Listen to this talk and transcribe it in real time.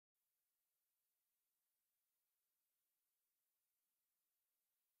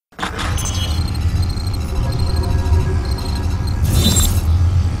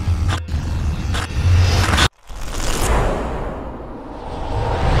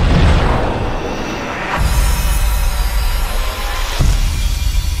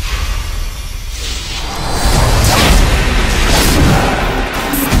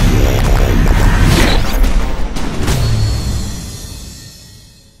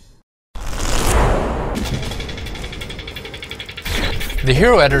The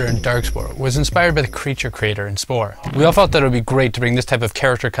hero editor in Darkspore was inspired by the creature creator in Spore. We all felt that it would be great to bring this type of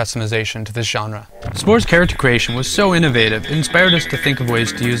character customization to this genre. Spore's character creation was so innovative, it inspired us to think of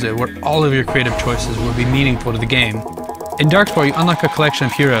ways to use it where all of your creative choices will be meaningful to the game. In Darkspore, you unlock a collection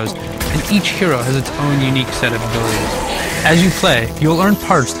of heroes, and each hero has its own unique set of abilities. As you play, you'll earn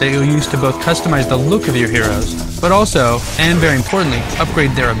parts that you'll use to both customize the look of your heroes, but also, and very importantly, upgrade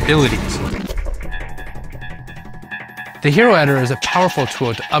their abilities. The Hero Editor is a powerful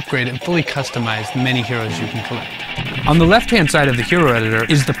tool to upgrade and fully customize the many heroes you can collect. On the left-hand side of the Hero Editor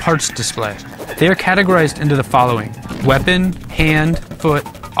is the parts display. They are categorized into the following: weapon, hand, foot,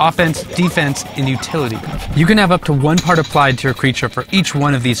 offense, defense, and utility. You can have up to one part applied to your creature for each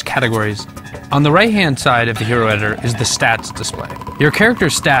one of these categories. On the right-hand side of the Hero Editor is the stats display. Your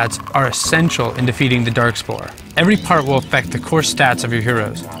character's stats are essential in defeating the Darkspore. Every part will affect the core stats of your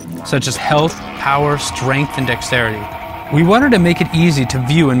heroes, such as health, power, strength, and dexterity. We wanted to make it easy to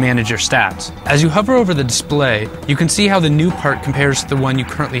view and manage your stats. As you hover over the display, you can see how the new part compares to the one you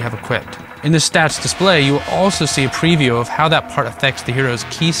currently have equipped. In the stats display, you will also see a preview of how that part affects the hero's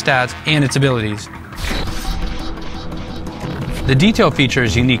key stats and its abilities. The detail feature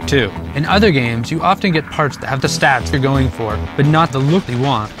is unique too. In other games, you often get parts that have the stats you're going for, but not the look you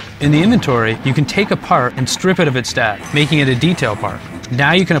want. In the inventory, you can take a part and strip it of its stat, making it a detail part.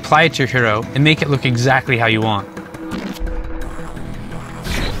 Now you can apply it to your hero and make it look exactly how you want.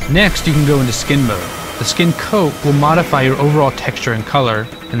 Next, you can go into skin mode. The skin coat will modify your overall texture and color,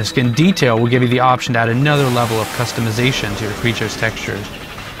 and the skin detail will give you the option to add another level of customization to your creature's textures.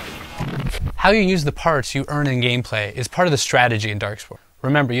 How you use the parts you earn in gameplay is part of the strategy in Darkspore.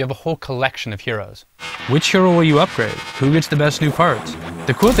 Remember, you have a whole collection of heroes. Which hero will you upgrade? Who gets the best new parts?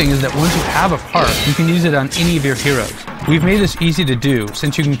 The cool thing is that once you have a part, you can use it on any of your heroes. We've made this easy to do,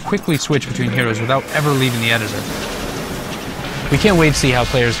 since you can quickly switch between heroes without ever leaving the editor. We can't wait to see how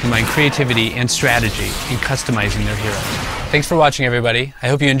players combine creativity and strategy in customizing their heroes. Thanks for watching, everybody. I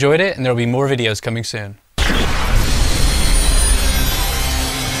hope you enjoyed it, and there will be more videos coming soon.